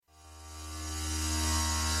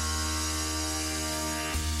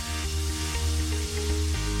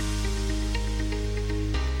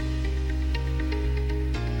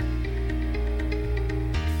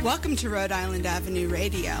Welcome to Rhode Island Avenue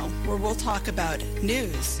Radio, where we'll talk about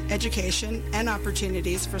news, education, and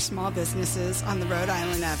opportunities for small businesses on the Rhode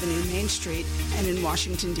Island Avenue Main Street and in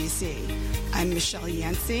Washington, D.C. I'm Michelle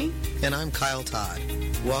Yancey. And I'm Kyle Todd.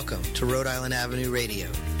 Welcome to Rhode Island Avenue Radio.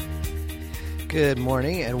 Good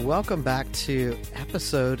morning, and welcome back to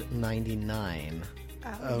episode 99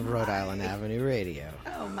 of Rhode Island Avenue Radio.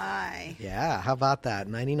 Oh, my. Yeah, how about that?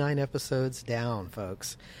 99 episodes down,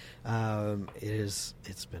 folks.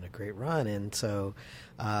 It's been a great run, and so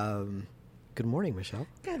good morning, Michelle.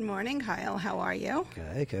 Good morning, Kyle. How are you?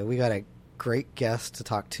 Good. We got a great guest to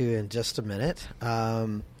talk to in just a minute.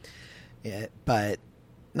 But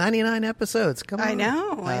 99 episodes. Come on. I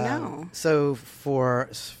know. So for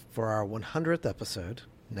our 100th episode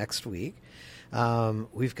next week,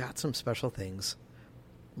 we've got some special things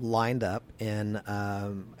lined up, and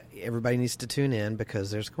everybody needs to tune in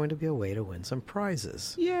because there's going to be a way to win some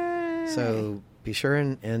prizes. Yay! So be sure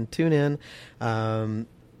and tune in.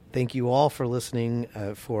 Thank you all for listening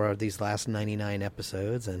for these last 99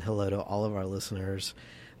 episodes, and hello to all of our listeners.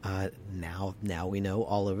 Now we know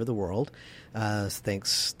all over the world.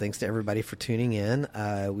 Thanks to everybody for tuning in.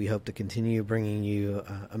 We hope to continue bringing you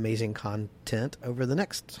amazing content over the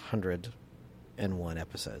next 101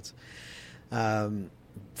 episodes.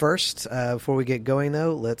 First, before we get going,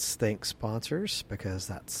 though, let's thank sponsors, because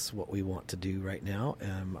that's what we want to do right now.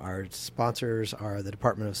 Our sponsors are the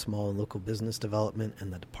Department of Small and Local Business Development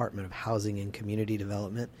and the Department of Housing and Community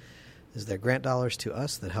Development. Is their grant dollars to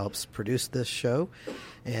us that helps produce this show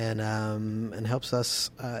and helps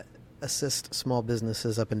us assist small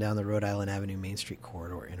businesses up and down the Rhode Island Avenue Main Street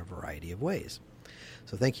corridor in a variety of ways.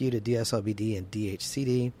 So thank you to DSLBD and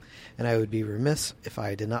DHCD. And I would be remiss if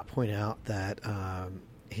I did not point out that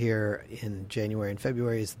here in January and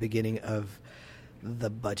February is the beginning of the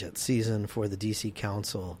budget season for the DC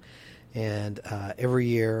Council. And every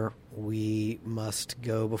year we must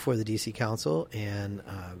go before the DC Council and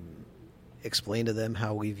explain to them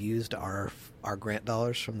how we've used our grant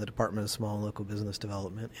dollars from the Department of Small and Local Business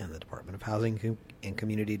Development and the Department of Housing and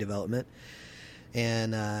Community Development,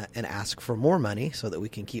 and ask for more money so that we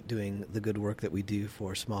can keep doing the good work that we do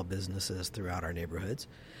for small businesses throughout our neighborhoods.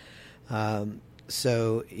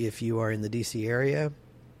 So if you are in the DC area,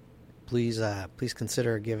 please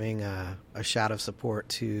consider giving a shout of support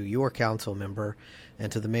to your council member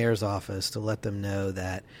and to the mayor's office to let them know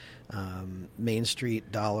that Main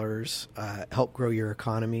Street dollars help grow your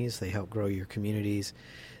economies, they help grow your communities,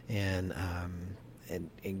 and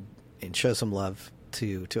show some love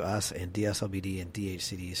to us and DSLBD and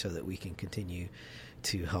DHCD so that we can continue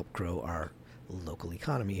to help grow our local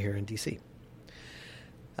economy here in DC.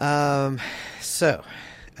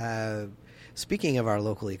 Speaking of our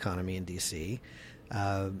local economy in DC,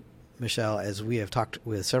 Michelle, as we have talked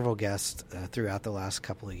with several guests throughout the last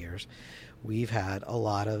couple of years, we've had a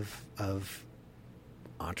lot of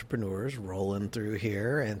entrepreneurs rolling through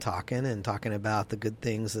here and talking about the good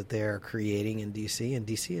things that they're creating in DC. And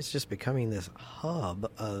DC is just becoming this hub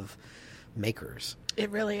of makers. It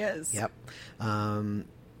really is. Yep.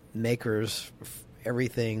 Makers,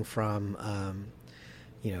 everything from,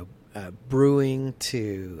 brewing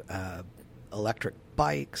to electric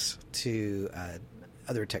bikes to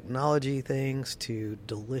other technology things to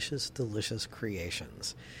delicious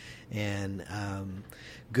creations. And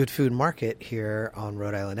Good Food Market here on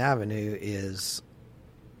Rhode Island Avenue is,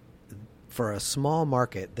 for a small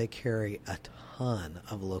market, they carry a ton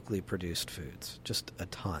of locally produced foods, just a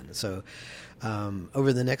ton. So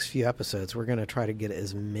over the next few episodes, we're going to try to get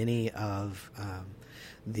as many of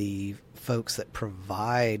the folks that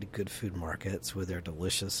provide Good Food Markets with their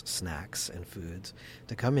delicious snacks and foods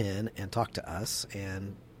to come in and talk to us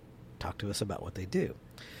and talk to us about what they do.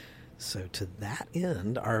 So to that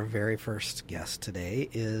end, our very first guest today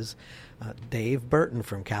is Dave Burton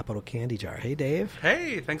from Capital Candy Jar. Hey, Dave.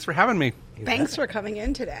 Hey, thanks for having me. Thanks for coming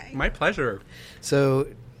in today. My pleasure. So,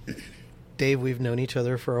 Dave, we've known each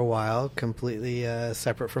other for a while, completely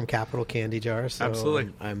separate from Capital Candy Jar. So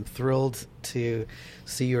absolutely. I'm thrilled to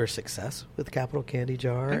see your success with Capital Candy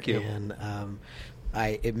Jar. Thank you. And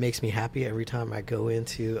it makes me happy every time I go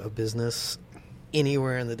into a business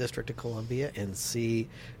anywhere in the District of Columbia and see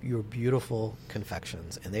your beautiful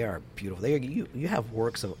confections, and they are beautiful. You have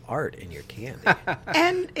works of art in your candy,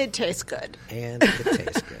 and it tastes good.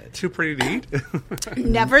 Too pretty to eat?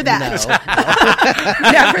 Never that.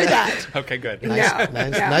 No. Never that. Okay, good.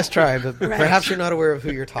 Nice try, but perhaps you're not aware of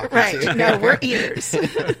who you're talking to. No, we're eaters.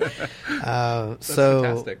 That's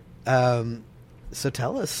fantastic. So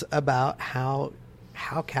tell us about how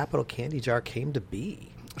Capital Candy Jar came to be.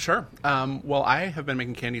 Sure. Well, I have been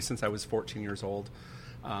making candy since I was 14 years old.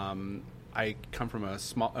 I come from a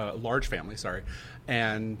large family,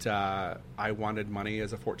 and I wanted money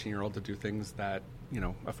as a 14-year-old to do things that,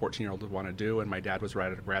 a 14-year-old would want to do, and my dad was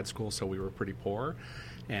right out of grad school, so we were pretty poor.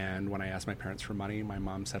 And when I asked my parents for money, my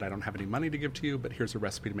mom said, I don't have any money to give to you, but here's a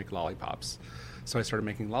recipe to make lollipops. So I started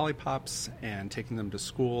making lollipops and taking them to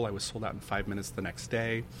school. I was sold out in 5 minutes the next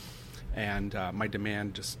day, and my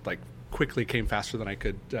demand just quickly came faster than I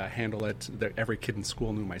could handle it. Every kid in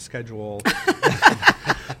school knew my schedule.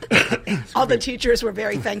 All the teachers were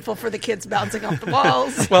very thankful for the kids bouncing off the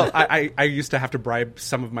walls. Well, I used to have to bribe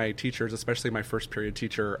some of my teachers, especially my first period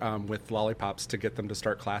teacher, with lollipops to get them to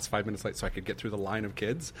start class 5 minutes late so I could get through the line of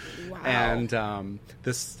kids. Wow. And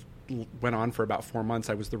this went on for about 4 months.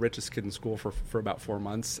 I was the richest kid in school for about 4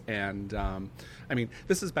 months. And,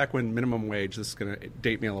 this is back when minimum wage, this is going to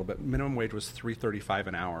date me a little bit, minimum wage was $3.35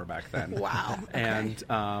 an hour back then. Wow. Okay. And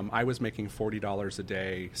I was making $40 a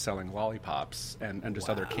day selling lollipops and just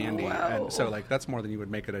other candy. Wow. And so, that's more than you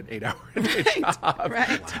would make at an 8-hour-a-day job.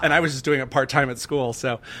 Right. Wow. And I was just doing it part-time at school.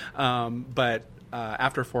 So, but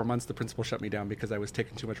after 4 months, the principal shut me down because I was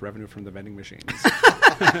taking too much revenue from the vending machines.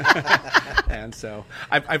 And so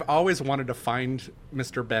I've always wanted to find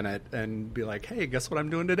Mr. Bennett and be like, hey, guess what I'm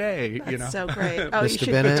doing today? That's so great. Oh, Mr.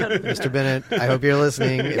 Bennett, Mr. Bennett, I hope you're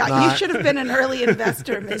listening. You should have been an early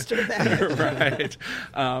investor, Mr. Bennett. Right.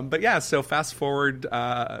 But yeah, so fast forward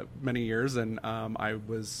many years, and I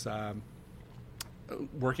was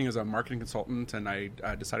working as a marketing consultant, and I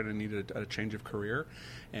decided I needed a change of career,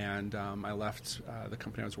 and I left the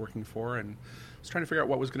company I was working for and was trying to figure out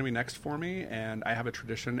what was going to be next for me. And I have a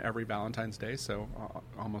tradition every Valentine's Day, so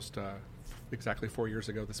almost exactly 4 years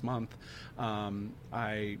ago this month,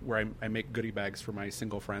 I make goodie bags for my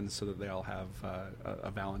single friends so that they all have a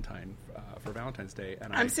Valentine for Valentine's Day.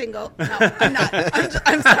 And I'm single. No, I'm not.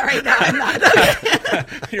 I'm sorry. No, I'm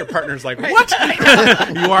not. Your partner's like, what?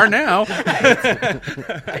 You are now. Right.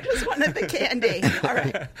 I just wanted the candy. All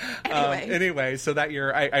right. Anyway, so that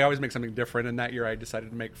year I always make something different, and that year I decided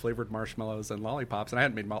to make flavored marshmallows and lollipops, and I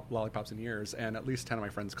hadn't made lollipops in years, and at least 10 of my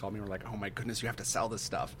friends called me and were like, oh my goodness, you have to sell this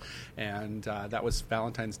stuff. And that was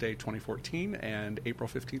Valentine's Day 2014, and April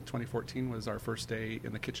 15th, 2014 was our first day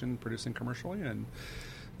in the kitchen producing commercially, and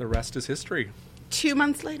the rest is history. 2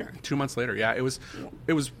 months later. 2 months later, yeah. It was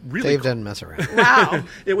really Dave cool. doesn't mess around. Wow.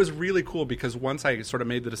 It was really cool because once I sort of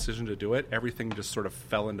made the decision to do it, everything just sort of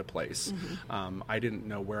fell into place. Mm-hmm. I didn't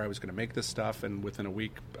know where I was going to make this stuff, and within a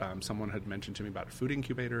week, someone had mentioned to me about food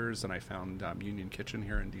incubators, and I found Union Kitchen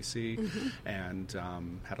here in D.C. Mm-hmm. and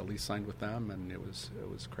had a lease signed with them, and it was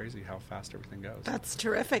crazy how fast everything goes. That's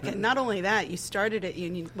terrific. And not only that, you started at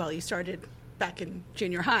Union. Well, you started back in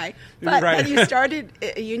junior high, but right. then you started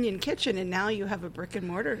a Union Kitchen, and now you have a brick and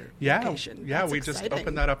mortar location. Yeah, That's we exciting. just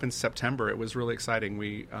opened that up in September. It was really exciting.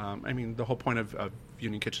 We, the whole point of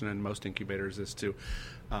Union Kitchen and most incubators is to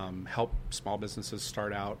help small businesses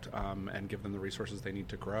start out and give them the resources they need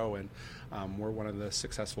to grow. And we're one of the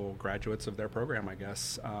successful graduates of their program, I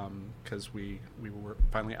guess, because we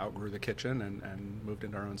finally outgrew the kitchen and moved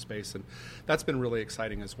into our own space. And that's been really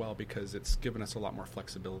exciting as well because it's given us a lot more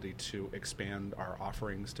flexibility to expand our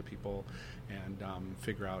offerings to people and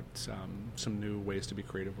figure out some new ways to be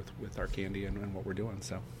creative with our candy and what we're doing.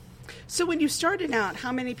 So when you started out,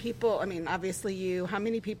 how many people, obviously how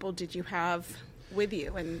many people did you have with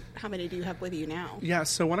you, and how many do you have with you now? Yeah,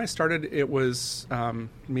 so when I started, it was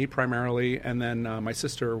me primarily, and then my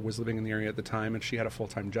sister was living in the area at the time, and she had a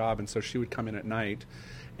full-time job, and so she would come in at night,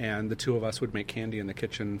 and the two of us would make candy in the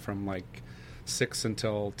kitchen from 6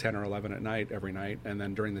 until 10 or 11 at night every night, and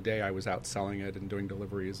then during the day I was out selling it and doing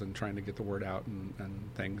deliveries and trying to get the word out and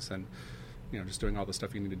things, and just doing all the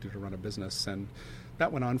stuff you need to do to run a business. And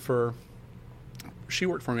that went on she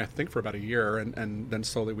worked for me, I think, for about a year, and then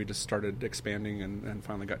slowly we just started expanding and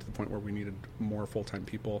finally got to the point where we needed more full-time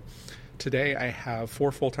people. Today I have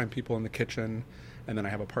 4 full-time people in the kitchen, and then I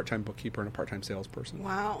have a part-time bookkeeper and a part-time salesperson.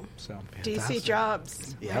 Wow. So DC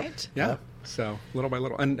jobs, right? Yeah. Yep. So little by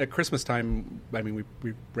little. And at Christmas time, we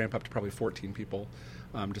ramp up to probably 14 people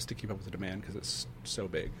just to keep up with the demand because it's so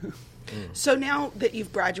big. So now that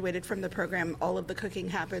you've graduated from the program, all of the cooking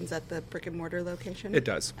happens at the brick and mortar location? It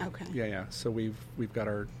does. Okay. Yeah. So we've got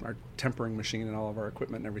our tempering machine and all of our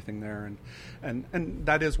equipment and everything there, and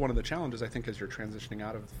that is one of the challenges I think as you're transitioning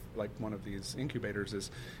out of one of these incubators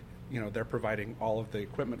is, they're providing all of the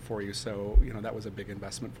equipment for you. So that was a big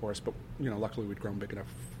investment for us, but luckily we'd grown big enough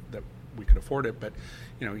that we could afford it, but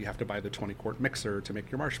you have to buy the 20-quart mixer to make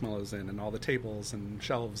your marshmallows in, and all the tables and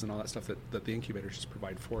shelves and all that stuff that the incubators just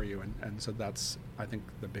provide for you, and so that's, I think,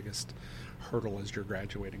 the biggest hurdle as you're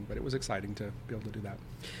graduating, but it was exciting to be able to do that.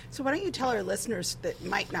 So why don't you tell our listeners that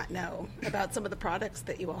might not know about some of the products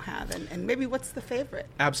that you all have, and maybe what's the favorite?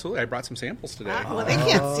 Absolutely. I brought some samples today. Well, they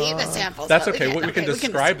can't see the samples. That's okay. We can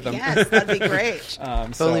describe them. Yes, that'd be great.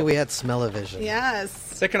 If only we had smell-o-vision.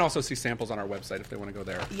 Yes. They can also see samples on our website if they want to go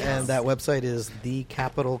there. Yes. And that website is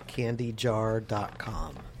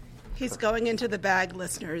thecapitalcandyjar.com. He's going into the bag,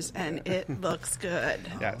 listeners, and it looks good.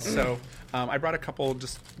 Yeah, so I brought a couple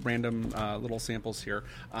just random little samples here.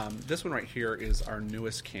 This one right here is our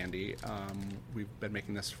newest candy. We've been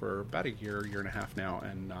making this for about a year and a half now,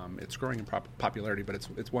 and it's growing in popularity, but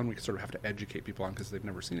it's one we sort of have to educate people on because they've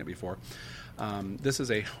never seen it before. This is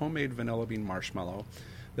a homemade vanilla bean marshmallow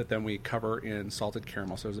that then we cover in salted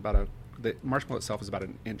caramel. So the marshmallow itself is about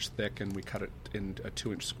an inch thick, and we cut it in a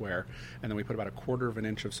 2-inch square, and then we put about a 1/4 of an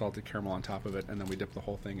inch of salted caramel on top of it, and then we dip the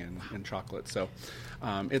whole thing in chocolate. So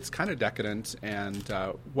it's kind of decadent, and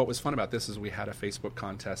what was fun about this is we had a Facebook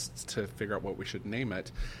contest to figure out what we should name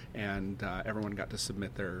it, and everyone got to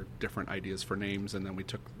submit their different ideas for names, and then we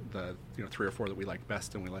took the 3 or 4 that we liked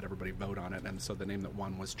best, and we let everybody vote on it, and so the name that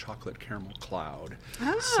won was Chocolate Caramel Cloud.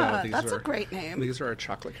 That's a great name. These are our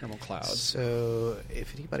chocolate caramel clouds. So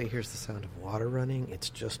if anybody hears the sound of water running, it's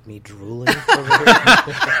just me drooling over here.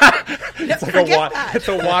 It's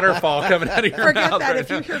a waterfall coming out of your Forget mouth. that. Right If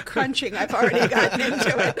you hear crunching, I've already gotten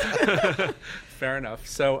into it. Fair enough.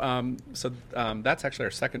 So, that's actually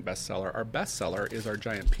our second bestseller. Our bestseller is our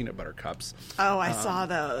giant peanut butter cups. Oh, I saw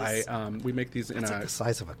those. We make these in It's like the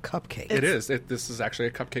size of a cupcake. It is. This is actually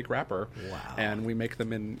a cupcake wrapper. Wow. And we make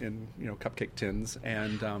them in cupcake tins,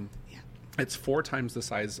 and it's 4 times the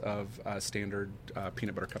size of a standard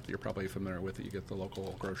peanut butter cup that you're probably familiar with that you get at the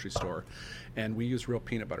local grocery store. And we use real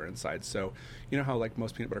peanut butter inside. So you know how like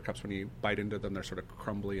most peanut butter cups, when you bite into them, they're sort of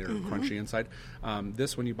crumbly or crunchy inside?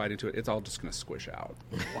 This, when you bite into it, it's all just going to squish out.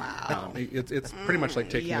 Wow. It's pretty much like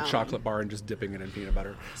taking a chocolate bar and just dipping it in peanut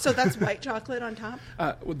butter. So that's white chocolate on top?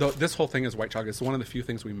 This whole thing is white chocolate. It's one of the few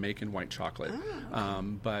things we make in white chocolate.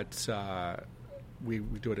 But we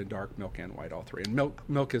do it in dark, milk, and white, all 3. And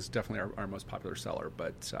milk is definitely our most popular seller,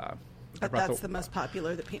 but that's the most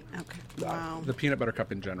popular. Okay. Wow. The peanut butter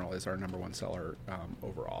cup in general is our number 1 seller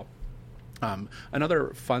overall.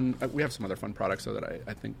 Another fun, we have some other fun products though that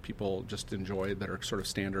I think people just enjoy that are sort of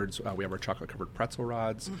standards. We have our chocolate-covered pretzel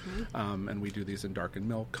rods, and we do these in darkened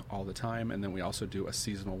milk all the time. And then we also do a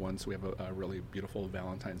seasonal one, so we have a really beautiful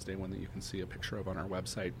Valentine's Day one that you can see a picture of on our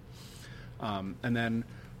website. And then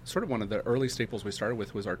sort of one of the early staples we started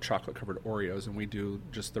with was our chocolate-covered Oreos, and we do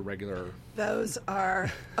just the regular. Those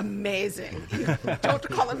are amazing. You don't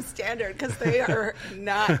call them standard because they are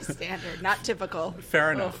not standard, not typical.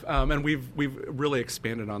 Fair enough. And we've really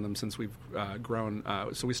expanded on them since we've grown.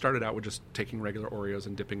 So we started out with just taking regular Oreos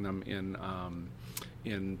and dipping them in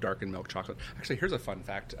darkened milk chocolate. Actually, here's a fun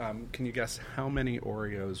fact. Can you guess how many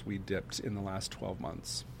Oreos we dipped in the last 12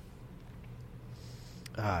 months?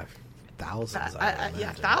 Thousands.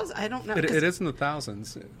 Thousands. I don't know. It is in the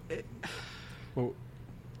thousands.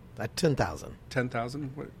 10,000.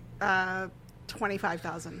 10,000?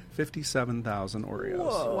 25,000. 57,000 Oreos.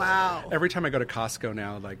 Whoa. Wow. Every time I go to Costco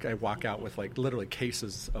now, like I walk out with like literally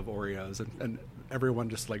cases of Oreos, and everyone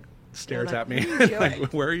just like stares at me.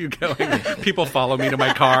 Like, where are you going? People follow me to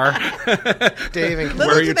my car. Dave,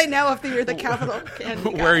 little do they know if you're the Capital Candy guy.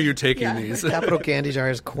 Where are you taking these? Capital Candy Jar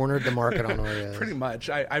has cornered the market on Oreos. Pretty much.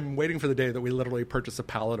 I'm waiting for the day that we literally purchase a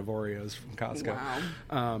pallet of Oreos from Costco.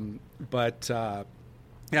 Wow.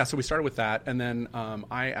 Yeah, so we started with that, and then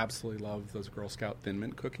I absolutely love those Girl Scout Thin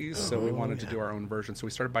Mint cookies, so we wanted to do our own version. So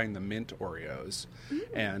we started buying the mint Oreos,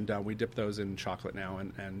 and we dip those in chocolate now,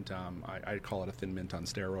 and I call it a Thin Mint on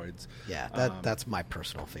steroids. Yeah, that's my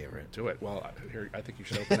personal favorite. Do it. Well, here, I think you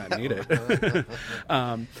should open that and eat it.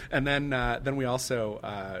 And then we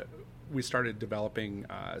also we started developing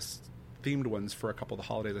themed ones for a couple of the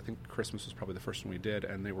holidays. I think Christmas was probably the first one we did,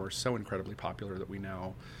 and they were so incredibly popular that we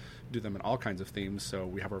now do them in all kinds of themes. So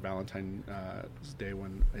we have our Valentine's Day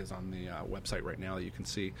one is on the website right now that you can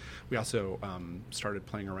see. We also started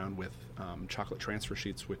playing around with chocolate transfer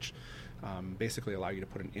sheets, which basically allow you to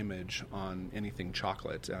put an image on anything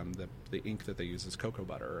chocolate. The ink that they use is cocoa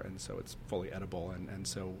butter, and so it's fully edible. And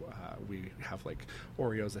so we have like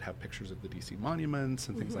Oreos that have pictures of the DC monuments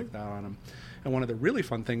and things like that on them. And one of the really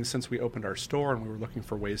fun things since we opened our store and we were looking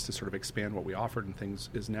for ways to sort of expand what we offered and things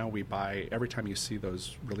is now we buy, every time you see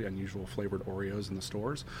those really unusual flavored Oreos in the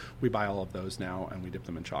stores, we buy all of those now and we dip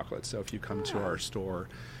them in chocolate. So if you come to our store,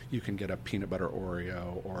 you can get a peanut butter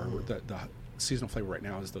Oreo, or the seasonal flavor right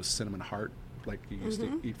now is those cinnamon heart, like you used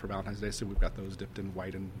to eat for Valentine's Day. So we've got those dipped in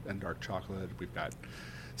white and dark chocolate. We've got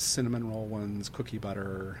cinnamon roll ones, cookie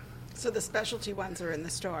butter. So the specialty ones are in the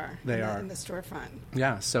store. They are in the storefront.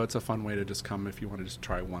 Yeah, so it's a fun way to just come if you want to just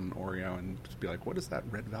try one Oreo and just be like, what does that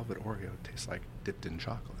red velvet Oreo taste like dipped in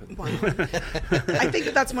chocolate? Wow. I think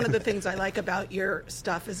that's one of the things I like about your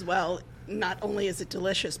stuff as well. Not only is it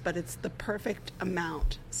delicious, but it's the perfect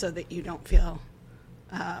amount so that you don't feel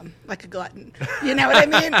like a glutton. You know what I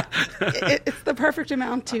mean? It's the perfect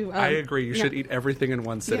amount to... I agree. You should eat everything in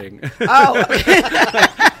one sitting. Yeah. Oh, okay.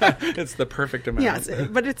 It's the perfect amount. Yes,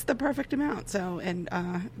 but it's the perfect amount. So, and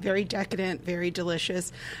very decadent, very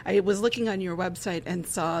delicious. I was looking on your website and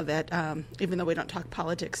saw that even though we don't talk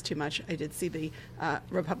politics too much, I did see the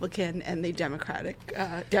Republican and the Democrat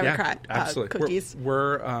absolutely. Cookies.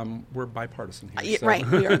 We're bipartisan here. So. Right,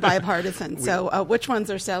 we are bipartisan. So, which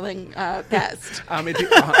ones are selling best?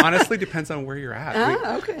 It honestly depends on where you're at.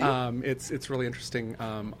 Okay. It's really interesting.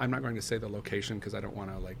 I'm not going to say the location because I don't want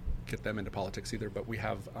to get them into politics either. But we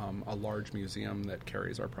have a large museum that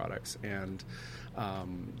carries our products, and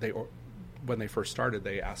when they first started,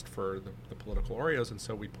 they asked for the political Oreos, and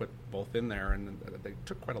so we put both in there, and they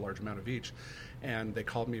took quite a large amount of each. And they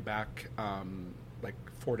called me back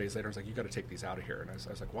 4 days later. I was like, you got to take these out of here. And I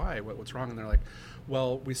was like, why? What's wrong? And they're like,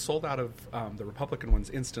 well, we sold out of the Republican ones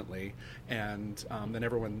instantly, and then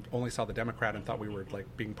everyone only saw the Democrat and thought we were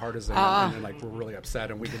being partisan, and we're really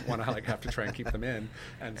upset, and we didn't want to have to try and keep them in.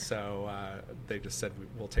 And so they just said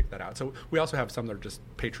we'll take that out. So we also have some that are just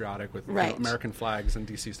patriotic with American flags and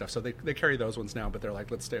DC stuff. So they carry those ones now, but they're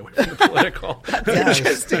like, let's stay away from the political. That's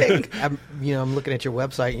interesting. I'm looking at your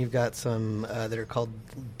website, and you've got some that are called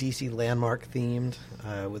DC landmark themed.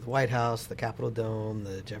 With White House, the Capitol Dome,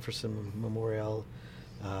 the Jefferson Memorial.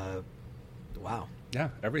 Wow. Yeah,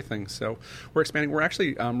 everything. So we're expanding. We're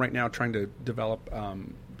actually right now trying to develop,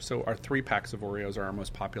 so our 3 packs of Oreos are our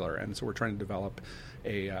most popular, and so we're trying to develop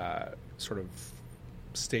a sort of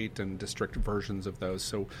state and district versions of those.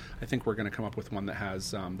 So I think we're going to come up with one that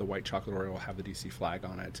has the white chocolate Oreo will have the DC flag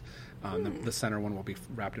on it. The center one will be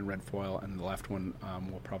wrapped in red foil, and the left one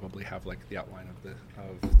will probably have the outline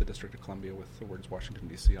of the District of Columbia with the words Washington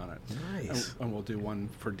DC on it. Nice. And we'll do one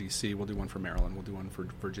for DC. We'll do one for Maryland. We'll do one for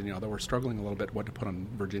Virginia. Although we're struggling a little bit what to put on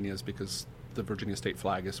Virginia's because the Virginia state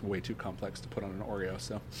flag is way too complex to put on an Oreo.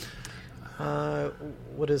 So.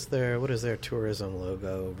 What is their tourism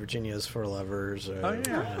logo? Virginia's for lovers.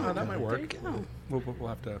 That might work. There you go. We'll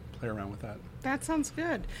have to play around with that. That sounds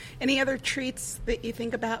good. Any other treats that you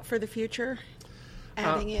think about for the future?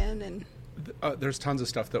 Adding in and. There's tons of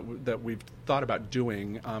stuff that we've thought about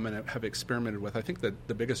doing and have experimented with. I think that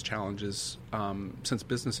the biggest challenge is since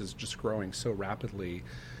business is just growing so rapidly,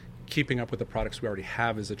 keeping up with the products we already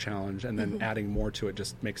have is a challenge, and then adding more to it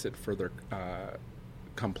just makes it further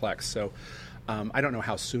complex. So I don't know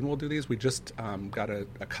how soon we'll do these. We just got a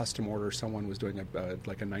custom order. Someone was doing a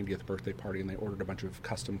 90th birthday party, and they ordered a bunch of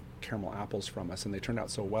custom caramel apples from us, and they turned out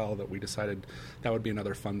so well that we decided that would be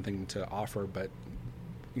another fun thing to offer. But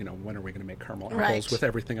when are we going to make caramel apples with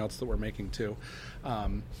everything else that we're making too?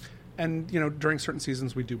 And during certain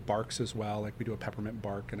seasons we do barks as well. We do a peppermint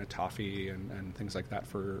bark and a toffee and things like that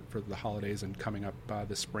for the holidays. And coming up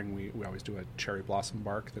this spring, we always do a cherry blossom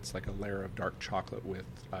bark that's like a layer of dark chocolate with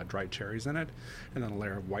dried cherries in it, and then a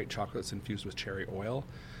layer of white chocolate that's infused with cherry oil.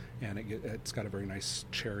 And it's got a very nice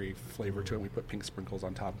cherry flavor to it. We put pink sprinkles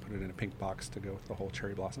on top and put it in a pink box to go with the whole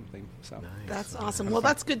cherry blossom theme. So nice. That's awesome. Well,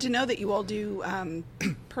 that's good to know that you all do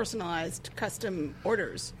personalized custom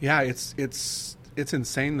orders. Yeah, it's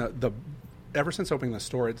insane. Ever since opening the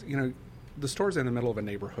store, the store's in the middle of a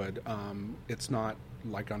neighborhood. It's not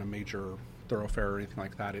like on a major thoroughfare or anything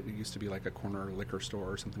like that. It used to be like a corner liquor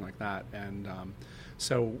store or something like that. And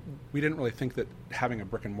so we didn't really think that having a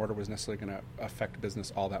brick and mortar was necessarily going to affect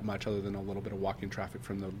business all that much, other than a little bit of walking traffic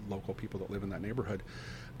from the local people that live in that neighborhood.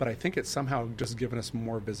 But I think it's somehow just given us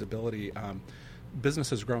more visibility. Business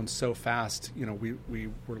has grown so fast. We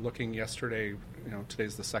were looking yesterday.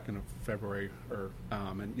 Today's the 2nd of February,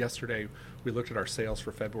 and yesterday we looked at our sales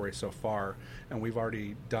for February so far, and we've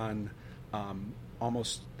already done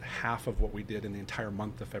almost half of what we did in the entire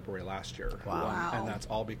month of February last year. Wow. And that's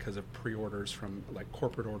all because of pre-orders from like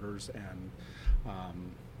corporate orders and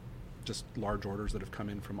just large orders that have come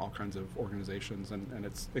in from all kinds of organizations, and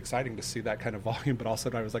it's exciting to see that kind of volume. But also,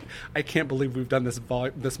 I was like, I can't believe we've done this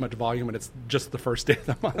much volume, and it's just the first day of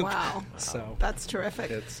the month. Wow, So that's terrific.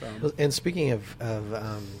 It's and speaking of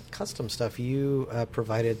custom stuff, you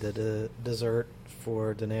provided the dessert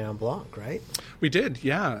for Dîner en Blanc, right? We did,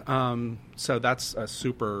 yeah. So that's a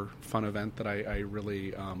super fun event that I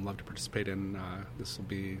really love to participate in.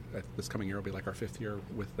 This coming year will be like our 5th year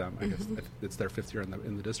with them. I guess it's their 5th year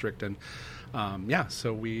in the district, and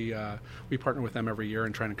so we partner with them every year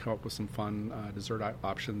and trying to come up with some fun dessert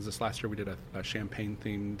options. This last year we did a champagne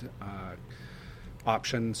themed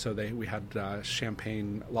option. So we had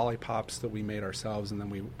champagne lollipops that we made ourselves, and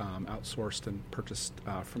then we outsourced and purchased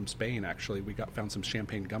from Spain. Actually, we found some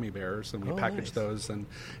champagne gummy bears, and we packaged those and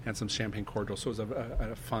some champagne cordials. So it was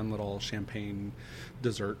a fun little champagne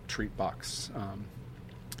dessert treat box,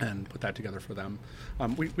 and put that together for them.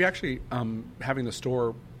 We actually having the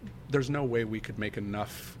store. There's no way we could make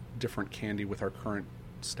enough different candy with our current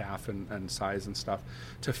staff and size and stuff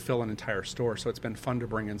to fill an entire store. So it's been fun to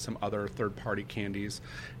bring in some other third-party candies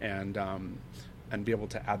and be able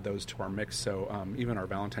to add those to our mix. So even our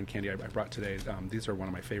Valentine candy I brought today, these are one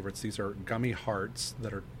of my favorites. These are gummy hearts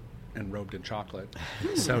that are enrobed in chocolate.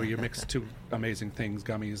 So you mix two amazing things,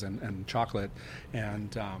 gummies and chocolate,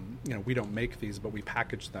 and we don't make these, but we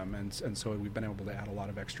package them, and so we've been able to add a lot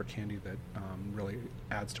of extra candy that really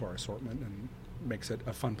adds to our assortment and makes it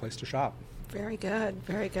a fun place to shop. Very good,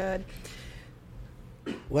 very good.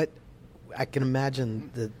 What I can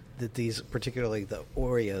imagine that these, particularly the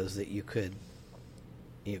Oreos that you could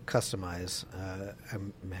customize, I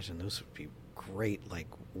imagine those would be great, like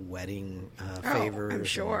wedding favors, I'm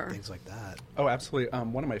sure. And things like that. Oh, absolutely.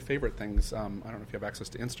 One of my favorite things, I don't know if you have access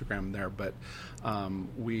to Instagram there, but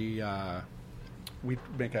we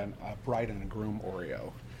make a bride and a groom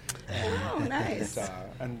Oreo. Oh, nice.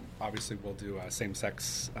 And obviously we'll do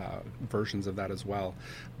same-sex versions of that as well.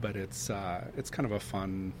 But it's kind of a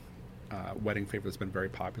fun wedding favorite that's been very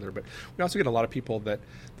popular. But we also get a lot of people that,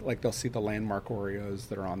 like, they'll see the landmark Oreos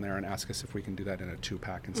that are on there and ask us if we can do that in a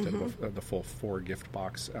 2-pack instead of the full 4 gift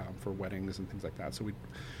box for weddings and things like that. So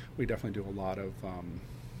we definitely do a lot of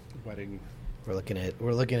wedding. We're looking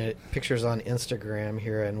at pictures on Instagram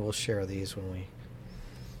here, and we'll share these when we.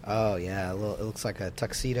 Oh yeah, it looks like a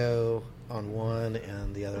tuxedo on one,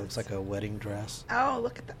 and the other looks like a wedding dress. Oh,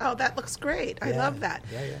 look at that! Oh, that looks great. I love that.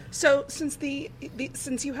 Yeah. So, since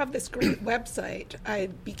since you have this great website,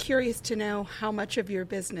 I'd be curious to know how much of your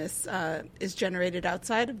business is generated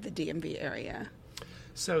outside of the DMV area.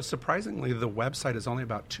 So surprisingly, the website is only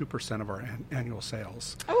about 2% of our annual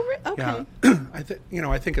sales. Oh, okay. Yeah,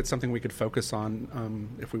 I think it's something we could focus on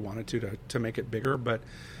if we wanted to make it bigger, but.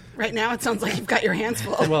 Right now, it sounds like you've got your hands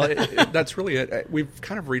full. Well, that's really it. We've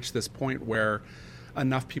kind of reached this point where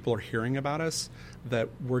enough people are hearing about us that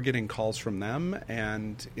we're getting calls from them,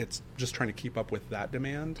 and it's just trying to keep up with that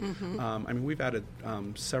demand. Mm-hmm. We've added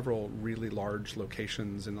several really large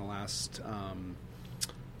locations in the last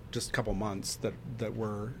just a couple months that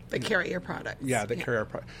were... That carry your products. Yeah, that carry our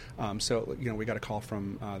products. So, we got a call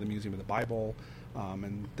from the Museum of the Bible,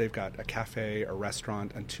 and they've got a cafe, a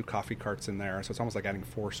restaurant, and 2 coffee carts in there. So it's almost like adding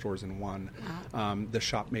 4 stores in one. Wow. The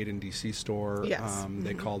Shop Made in DC store, yes.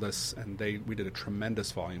 They called us, and we did a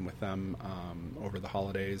tremendous volume with them over the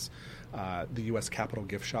holidays. The U.S. Capitol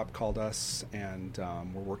Gift Shop called us, and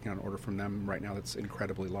we're working on an order from them right now that's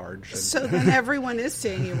incredibly large. So then everyone is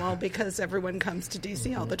seeing you all because everyone comes to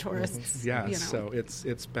DC, all the tourists. Yeah, so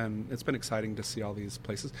it's been exciting to see all these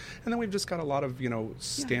places. And then we've just got a lot of,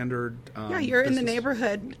 standard... you're in the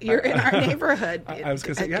neighborhood. You're in our neighborhood. I was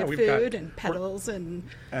going to say, yeah, we've food got... and Petals and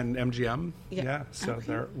MGM. Yeah. So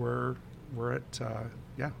okay. We're at...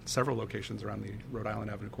 several locations around the Rhode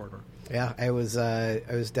Island Avenue corridor. Yeah, I was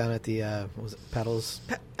down at the was it Petals,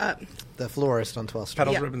 the florist on 12th Street.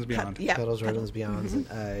 Petals Ribbons Beyond. Petals Ribbons Beyond.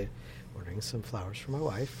 Mm-hmm. And ordering some flowers for my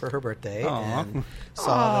wife for her birthday. Aww. And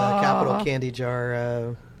saw the Capitol candy jar,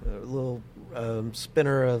 a little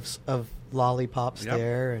spinner of lollipops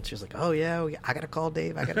there, and she was like, "Oh yeah, I got to call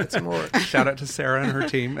Dave. I got to get some more." Shout out to Sarah and her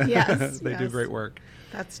team. Yes, they do great work.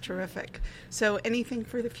 That's terrific. So anything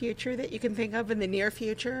for the future that you can think of in the near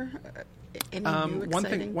future? Any new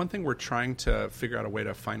exciting? One thing we're trying to figure out a way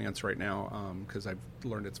to finance right now, because I've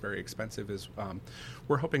learned it's very expensive, is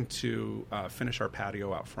we're hoping to finish our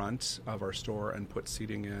patio out front of our store and put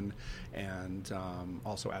seating in, and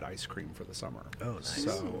also add ice cream for the summer. Oh, nice.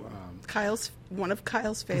 So one of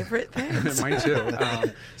Kyle's favorite things. mine too.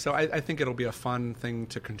 So I think it'll be a fun thing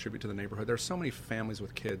to contribute to the neighborhood. There's so many families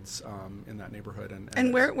with kids in that neighborhood,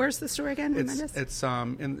 and where's the store again? It's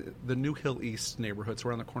in the New Hill East neighborhood. So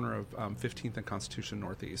we're on the corner of 15th and Constitution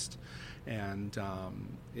Northeast, and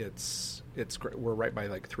it's great. We're right by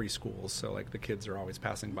like 3 schools, so like the kids are always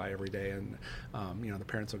passing by every day, and the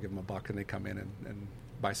parents will give them $1 and they come in and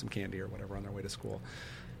buy some candy or whatever on their way to school.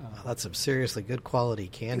 That's some seriously good quality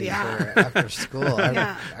candy Yeah. for after school.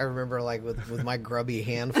 Yeah. I remember like with my grubby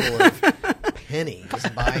handful of pennies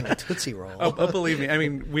buying a Tootsie Roll. Oh, believe me. I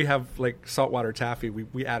mean, we have like saltwater taffy.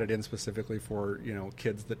 We added in specifically for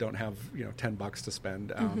kids that don't have $10 to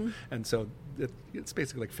spend, and so it's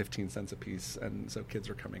basically like 15 cents a piece. And so kids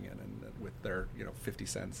are coming in and with their 50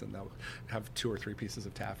 cents, and they'll have 2 or 3 pieces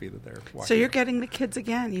of taffy that they're walking. So you're getting the kids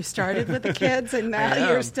again. You started with the kids, and now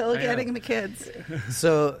you're still getting the kids.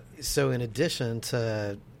 So in addition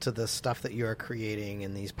to the stuff that you are creating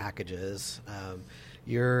in these packages,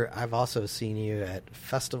 I've also seen you at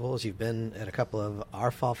festivals. You've been at a couple of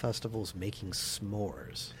our fall festivals making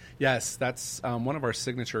s'mores. Yes, that's one of our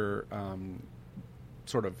signature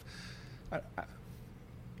sort of.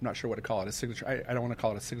 I'm not sure what to call it. A signature. I don't want to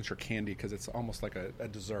call it a signature candy because it's almost like a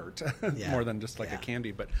dessert more than just like a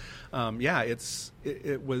candy. But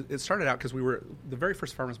it started out because the very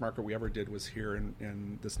first farmers market we ever did was here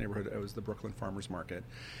in this neighborhood. It was the Brooklyn Farmers Market,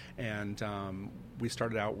 and we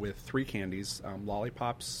started out with 3 candies: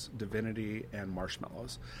 lollipops, Divinity, and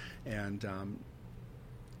marshmallows, and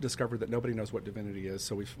discovered that nobody knows what Divinity is,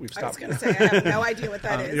 so we've stopped. I was going to say, I have no idea what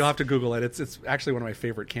that is. You'll have to Google it. It's actually one of my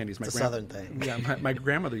favorite candies. It's a southern thing. Yeah, my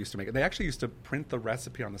grandmother used to make it. They actually used to print the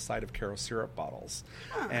recipe on the side of Karo syrup bottles,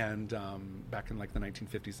 and back in like the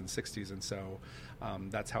 1950s and 60s, and so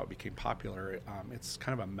that's how it became popular. It's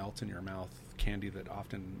kind of a melt-in-your-mouth candy that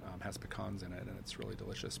often has pecans in it, and it's really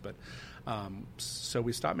delicious. But so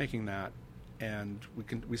we stopped making that. And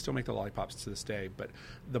we still make the lollipops to this day, but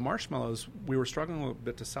the marshmallows, we were struggling a little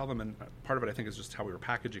bit to sell them, and part of it I think is just how we were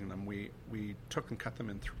packaging them. We took and cut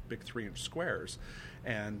them in big 3-inch squares,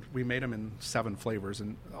 and we made them in 7 flavors,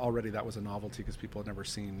 and already that was a novelty because people had never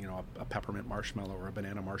seen a peppermint marshmallow or a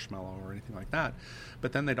banana marshmallow or anything like that.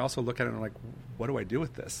 But then they'd also look at it and like, what do I do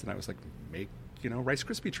with this? And I was like, make Rice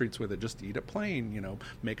Krispie treats with it. Just eat it plain.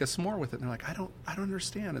 Make a s'more with it. And they're like, I don't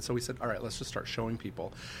understand. And so we said, all right, let's just start showing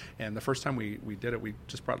people. And the first time we did it, we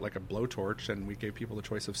just brought like a blowtorch, and we gave people the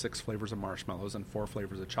choice of 6 flavors of marshmallows and 4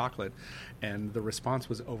 flavors of chocolate. And the response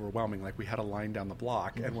was overwhelming. Like we had a line down the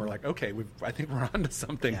block, and we're like, okay, I think we're onto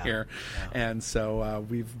something here. Yeah. And so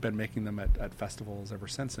we've been making them at festivals ever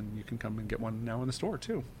since, and you can come and get one now in the store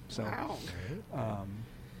too. So. Wow.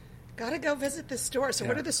 Got to go visit the store. So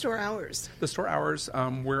what are the store hours? The store hours,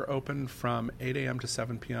 we're open from 8 a.m. to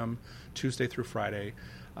 7 p.m. Tuesday through Friday,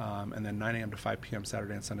 and then 9 a.m. to 5 p.m.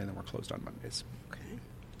 Saturday and Sunday, and then we're closed on Mondays. Okay.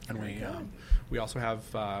 And we also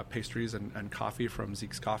have pastries and coffee from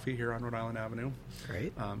Zeke's Coffee here on Rhode Island Avenue.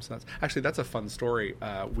 Great. So that's a fun story.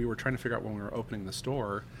 We were trying to figure out when we were opening the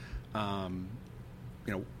store,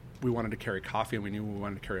 we wanted to carry coffee, and we knew we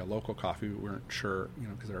wanted to carry a local coffee. We weren't sure,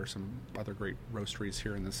 because there are some other great roasteries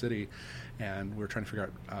here in the city, and we were trying to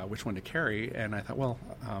figure out which one to carry. And I thought, well,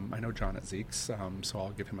 I know John at Zeke's, so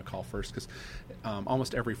I'll give him a call first, because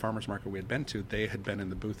almost every farmer's market we had been to, they had been in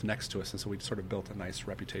the booth next to us, and so we sort of built a nice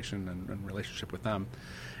reputation and relationship with them.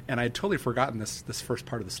 And I had totally forgotten this first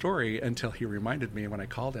part of the story until he reminded me when I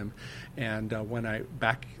called him. And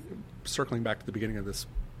circling back to the beginning of this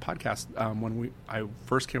podcast, when I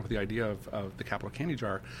first came up with the idea of the Capital Candy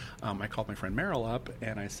Jar, I called my friend Meryl up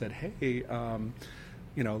and I said, hey,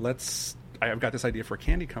 I've got this idea for a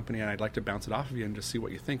candy company, and I'd like to bounce it off of you and just see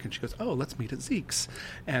what you think. And she goes, oh, let's meet at Zeke's.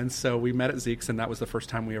 And so we met at Zeke's, and that was the first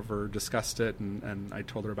time we ever discussed it, and I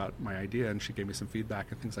told her about my idea, and she gave me some feedback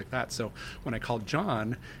and things like that. So when I called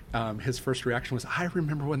John, his first reaction was, I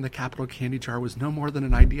remember when the Capital Candy Jar was no more than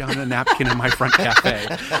an idea on a napkin in my front cafe.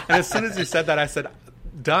 And as soon as he said that, I said,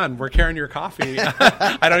 done. We're carrying your coffee.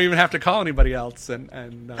 I don't even have to call anybody else.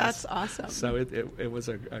 And that's awesome. So it was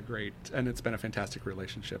a great, and it's been a fantastic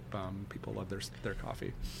relationship. People love their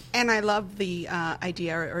coffee. And I love the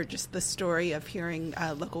idea or just the story of hearing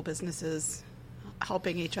local businesses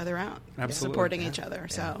helping each other out, supporting each other.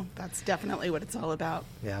 So that's definitely what it's all about.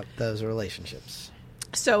 Yeah, those relationships.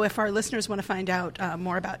 So if our listeners want to find out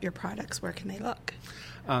more about your products, where can they look?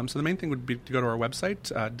 So the main thing would be to go to our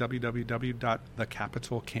website,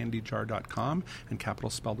 www.thecapitalcandyjar.com, and capital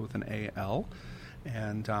spelled with an A-L.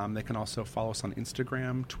 And they can also follow us on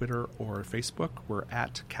Instagram, Twitter, or Facebook. We're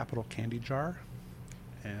at Capital Candy Jar.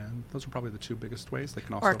 And those are probably the two biggest ways. They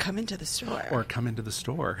can also come into the store.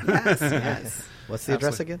 Yes, yes. What's the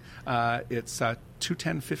address again? It's 201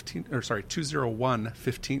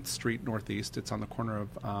 15th Street Northeast. It's on the corner of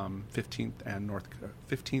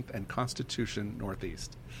 15th and Constitution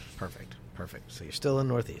Northeast. Perfect. So you're still in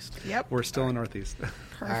Northeast. Yep. We're still in Northeast.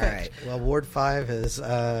 Perfect. All right. Well, Ward 5 is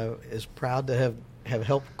proud to have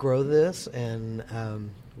helped grow this, and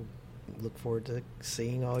look forward to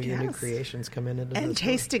seeing all your new creations come into this. And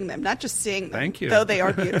tasting them, not just seeing them. Thank you. Though they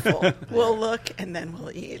are beautiful. We'll look and then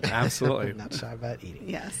we'll eat. Absolutely. Not shy about eating.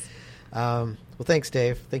 Yes. Well, thanks,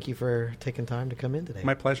 Dave. Thank you for taking time to come in today.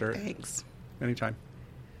 My pleasure. Thanks. Anytime.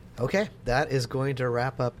 Okay, that is going to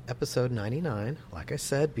wrap up episode 99. Like I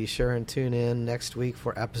said, be sure and tune in next week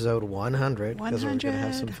for episode 100, because we're going to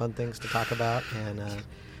have some fun things to talk about and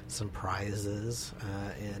some prizes,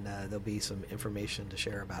 and there'll be some information to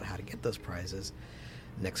share about how to get those prizes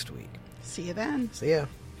next week. See you then. See ya.